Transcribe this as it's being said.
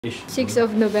6th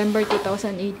of November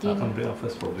 2018. I can bring up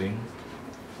first for wing.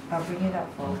 I'll bring it up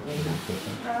for wing.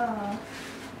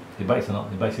 He bites or not?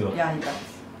 He bites you? Yeah, he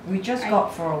bites. We just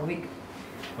got for a week.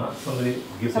 Somebody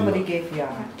gave Somebody gave,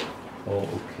 yeah. Oh,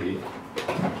 okay.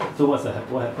 So what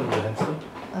happened to the hamster?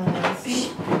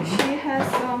 She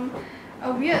has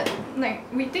a weird, like,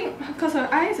 we think, because her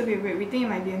eye is a bit red, we think it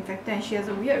might be infected, and she has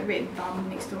a weird red bump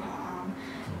next to her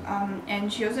arm.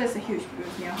 And she also has a huge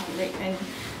bruise near her leg, and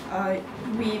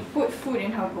we put food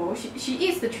in her bowl. She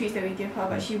eats the treats that we give her,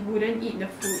 but she wouldn't eat the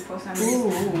food for some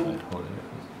reason.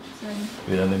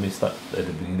 Wait, let me start at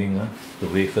the beginning. The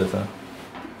weight first.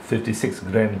 56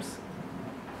 grams.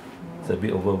 It's a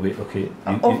bit overweight. Okay.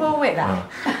 Overweight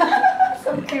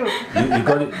so cute. You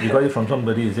got it from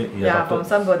somebody, is it? Yeah, from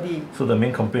somebody. So the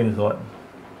main complaint is what?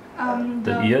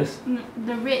 The ears?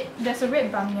 There's a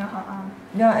red bump near her arm.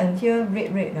 Yeah, and here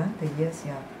red, the ears,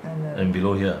 yeah. And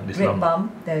below here, this red lump.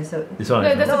 bump, there's a... This one?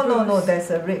 No,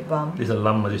 there's a red bump. This is a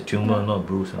lump, this tumour, not a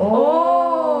bruise.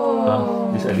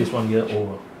 Oh! This at least 1 year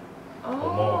old. Or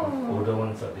more. Older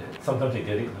ones are there. Sometimes they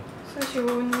get it. So she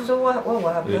won't... So what will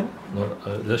happen?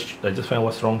 I just find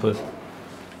what's wrong first.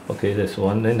 Okay, there's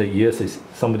one. Then the ears is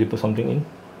somebody put something in?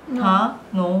 No. Huh?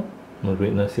 No. No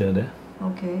redness here there.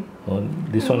 Okay.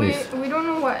 This one is... We don't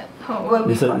know what...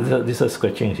 This is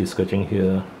scratching. She's scratching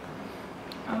here.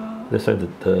 That's why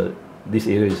this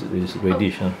area is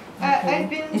reddish.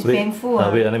 It's painful.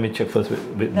 Wait, let me check first.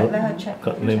 Wait, let her check.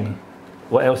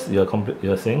 What else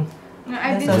you're saying?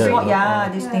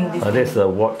 This thing. There's a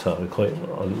wart. We call it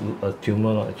a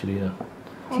tumour actually.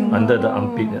 Under the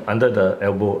armpit, under the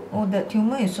elbow. Oh, that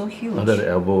tumour is so huge. Under the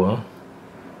elbow.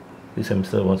 This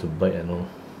hamster wants to bite, I know.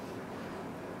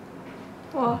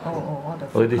 All the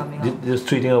food coming out. This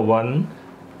treating one.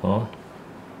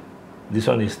 This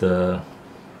one is the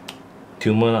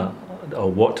tumour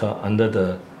or wart under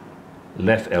the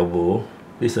left elbow.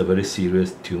 This is a very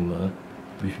serious tumour,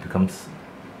 which becomes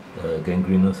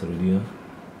gangrenous already.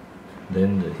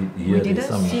 Then here there's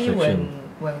some infection.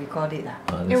 When we got it.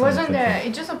 It wasn't there,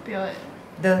 it just appeared.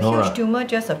 The huge tumour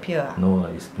just appeared? No,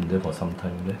 it's been there for some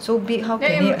time. So big, how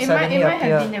can it suddenly appear? It might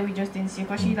have been that we just didn't see,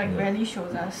 because she rarely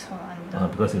shows us her under.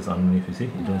 Because it's underneath, you see?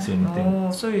 You don't see anything.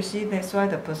 Oh, so you see, that's why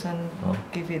the person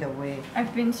gave it away.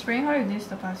 I've been spraying her with this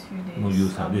the past few days. No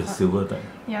use, this is silver type.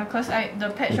 Yeah, because the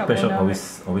pet shop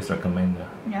always recommend.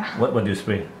 Yeah. What do you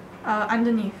spray?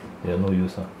 Underneath. Yeah, no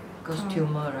use. Because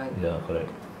tumour, right? Yeah, correct.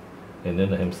 And then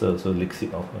the hamster also licks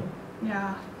it off.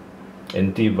 Yeah.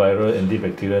 Antiviral,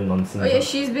 antibacterial nonsense. Oh yeah,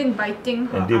 she's been biting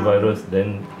her antivirus,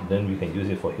 then we can use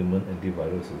it for human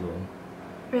antivirus as well.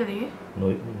 Really?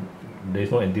 No,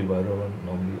 there's no antiviral one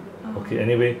normally. Okay,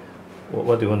 anyway,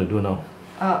 what do you want to do now?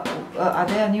 Are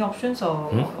there any options or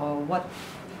what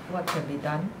can be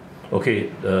done? Okay,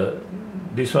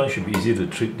 this one should be easy to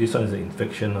treat. This one is an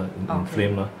infection,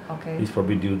 inflamed. Okay. It's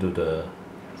probably due to the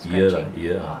ear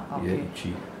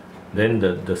itchy. Then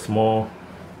the small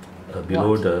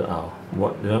below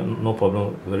no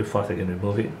problem, very fast I can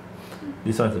remove it.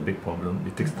 This one is a big problem.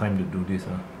 It takes time to do this.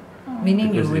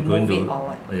 Meaning you remove it or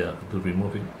what? Yeah, to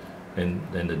remove it. And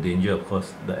then the danger, of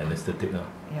course, the anesthetic.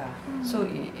 Yeah. So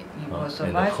you will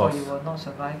survive or you will not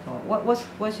survive? Or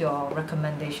what's your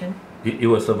recommendation? It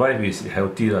will survive if it's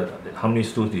healthy. How many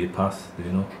stools did it pass? Do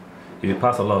you know? If it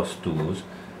pass a lot of stools,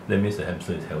 that means the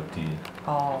hamster is healthy.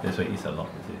 That's why it eats a lot.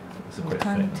 You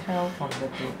can't tell from the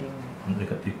breeding.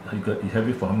 You have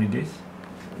it for how many days?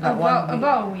 About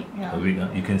a week. Yeah. A week.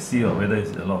 You can see whether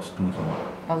it's a lot of stools or not.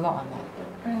 A lot or not?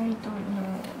 I don't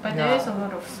know. But there is a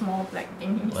lot of small black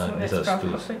things. So these are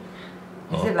stools.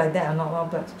 Is it like that or not?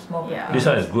 Well, small black This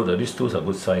one is good. These stools are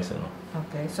good size.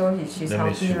 Okay, so she's that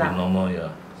healthy. Should be normal,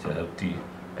 yeah. She's healthy.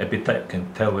 Appetite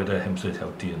can tell whether the hamster is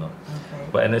healthy or not. Okay.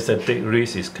 But anesthetic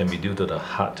risk can be due to the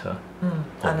heart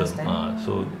understand.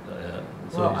 So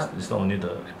it's not only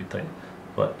the appetite.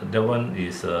 But that one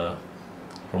is,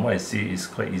 from what I see, is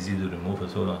quite easy to remove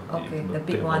as well. Okay, the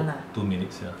big one. 2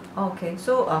 minutes, yeah. Okay,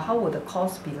 so how would the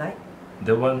cost be like?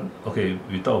 That one, okay,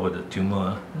 we talk about the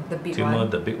tumour. The big one.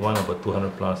 The big one, about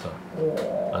 200 plus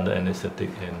under anesthetic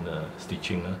and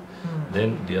stitching.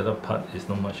 Then the other part is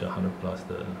not much, 100 plus.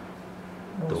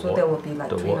 So that would be like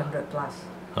 300 plus.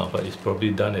 But it's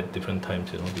probably done at different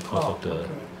times, because of the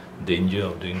danger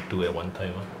of doing two at one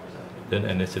time. Then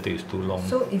anesthetic is too long.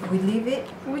 So if we leave it,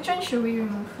 which one should we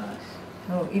remove first?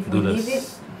 No, if we leave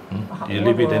it, you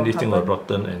leave it, then this thing will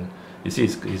rotten, and you see,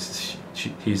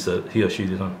 he or she,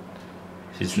 this one.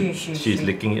 She's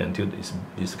licking it until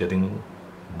it's getting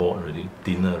bored already,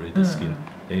 thinner already, the skin.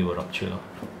 Then it will rupture,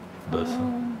 burst.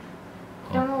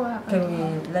 Don't know what happened.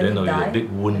 Can we let it die? A big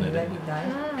wound. Let it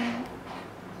die?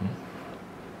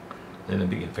 Then a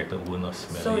big infected wound, not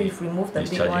smelly. So if remove the big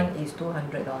discharging. one is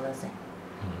 $200 eh?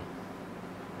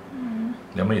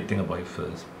 Then when you think about it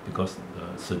first, because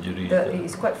surgery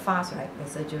It's quite fast, right? The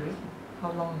surgery.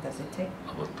 How long does it take?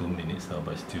 about 2 minutes now,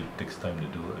 but it still takes time to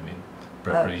do. I mean,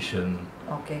 preparation.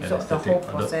 Okay, so the whole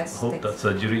process the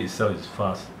surgery itself is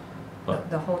fast, but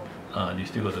the whole you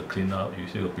still got to clean out. You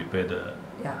still got to prepare the.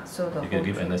 yeah. So the You whole can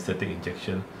give thing. anesthetic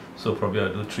injection. So probably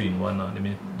I'll do 3 in 1. I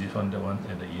mean, this one, that one,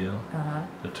 and the ear.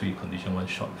 The 3 condition, 1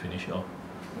 shot, finish it off.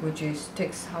 Which is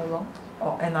takes how long?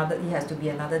 Or another? It has to be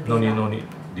another day. No need, lah. no need.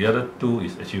 The other 2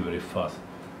 is actually very fast,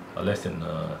 less than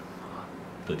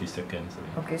 30 seconds. I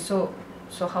mean. Okay, so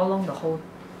how long the whole,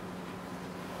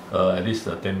 At least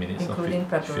 10 minutes. including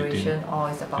 15, preparation, or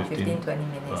it's about 15-20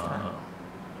 minutes lah.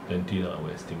 20 I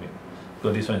would estimate.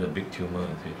 Because this one is a big tumour,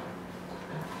 you see.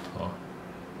 Oh,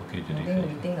 okay, I Judy. think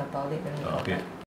we think about it then we Okay. come back.